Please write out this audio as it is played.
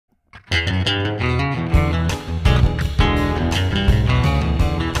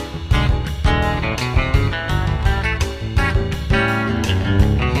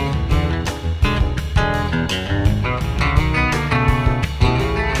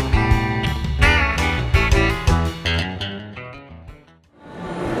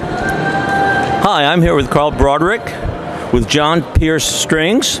Hi, I'm here with Karl Broderix with John Pearse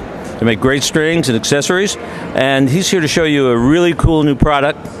strings. They make great strings and accessories, and he's here to show you a really cool new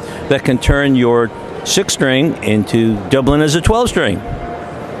product that can turn your 6-string into doubling as a 12-string.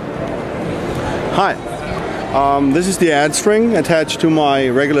 Hi, this is the add string attached to my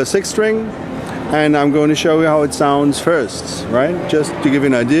regular 6-string, and I'm going to show you how it sounds first, right? Just to give you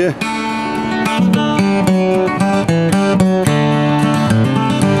an idea.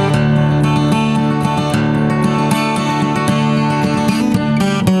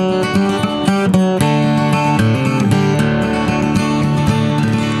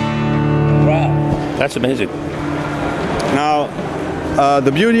 That's amazing. Now,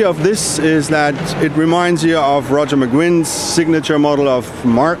 the beauty of this is that it reminds you of Roger McGuinn's signature model of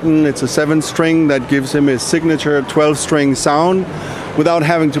Martin. It's a 7-string that gives him his signature 12-string sound without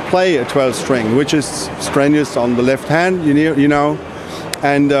having to play a 12-string, which is strenuous on the left hand, you know.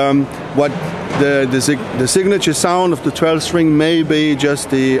 And what the signature sound of the 12-string may be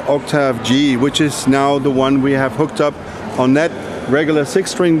just the octave G, which is now the one we have hooked up on that regular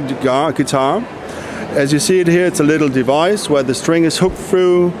 6-string guitar. As you see it here, it's a little device where the string is hooked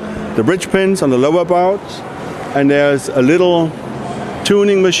through the bridge pins on the lower bout, and there's a little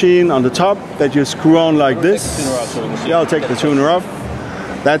tuning machine on the top that you screw on like this. Yeah, I'll take the tuner off.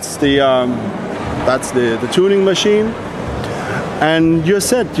 That's the tuning machine, and you're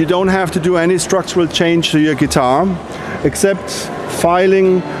set. You don't have to do any structural change to your guitar, except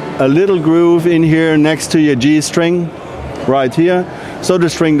filing a little groove in here next to your G string, right here, so the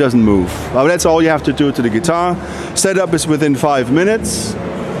string doesn't move. Well, that's all you have to do to the guitar. Setup is within 5 minutes,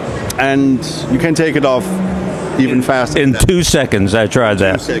 and you can take it off even faster. In 2 seconds, I tried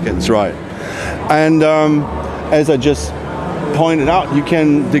that. 2 seconds, right. And as I just pointed out,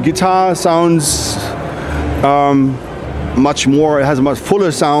 the guitar sounds much more, it has a much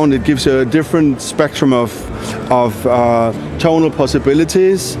fuller sound. It gives you a different spectrum of tonal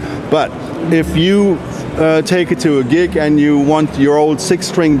possibilities. But if you take it to a gig and you want your old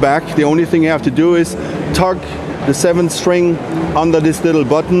 6-string back, the only thing you have to do is tug the 7th string under this little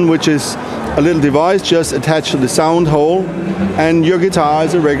button, which is a little device just attached to the sound hole, and your guitar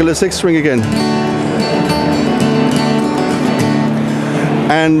is a regular 6-string again.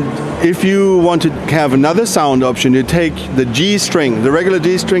 And if you want to have another sound option, you take the G string, the regular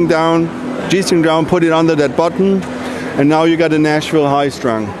G string down, put it under that button, and now you got a Nashville High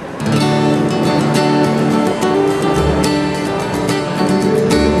Strung.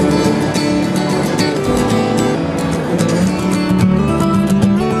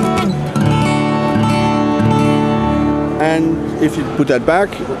 And if you put that back,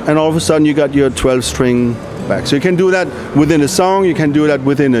 and all of a sudden you got your 12-string back. So you can do that within a song, you can do that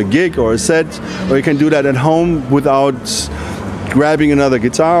within a gig or a set, or you can do that at home without grabbing another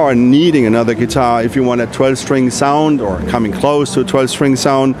guitar or needing another guitar if you want a 12-string sound or coming close to a 12-string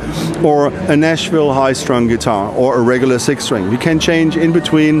sound, or a Nashville High Strung guitar or a regular 6-string. You can change in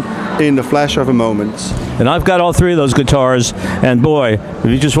between in the flash of a moment. And I've got all 3 of those guitars, and boy, if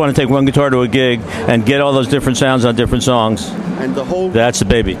you just want to take one guitar to a gig and get all those different sounds on different songs, and the whole, that's the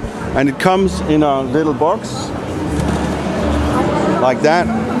baby. And it comes in a little box like that,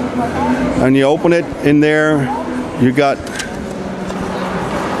 and you open it. In there you got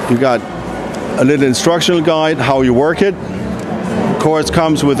a little instructional guide how you work it. Of course,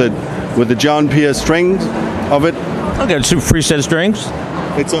 comes with the John Pearse string of it. Okay, 2 free set of strings.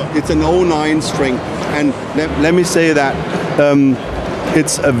 It's an 09 string, and let me say that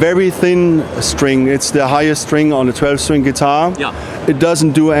it's a very thin string. It's the highest string on a 12-string guitar. Yeah. It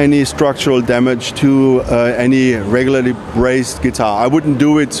doesn't do any structural damage to any regularly braced guitar. I wouldn't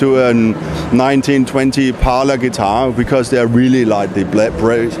do it to a 1920 parlor guitar because they're really lightly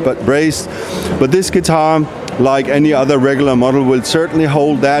braced. But this guitar, like any other regular model, will certainly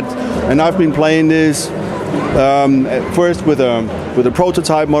hold that. And I've been playing this first with a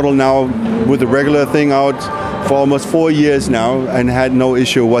prototype model, now with the regular thing out for almost 4 years now, and had no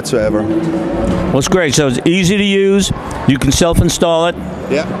issue whatsoever. Well, it's great. So it's easy to use. You can self-install it.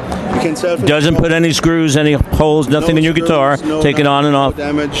 Yeah, you can self-install. Doesn't put any screws, any holes, nothing in your guitar. Take it on and off. No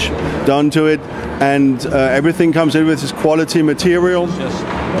damage done to it, and everything comes in with this quality material.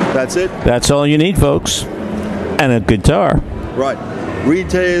 That's it. That's all you need, folks. And a guitar. Right.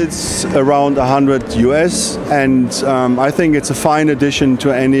 Retails around 100 US, and I think it's a fine addition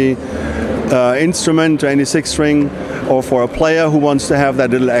to any instrument, to any 6-string, or for a player who wants to have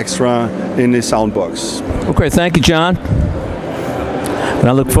that little extra in his sound box. Okay, thank you, John. And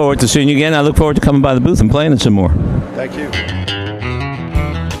I look forward to seeing you again. I look forward to coming by the booth and playing it some more. Thank you.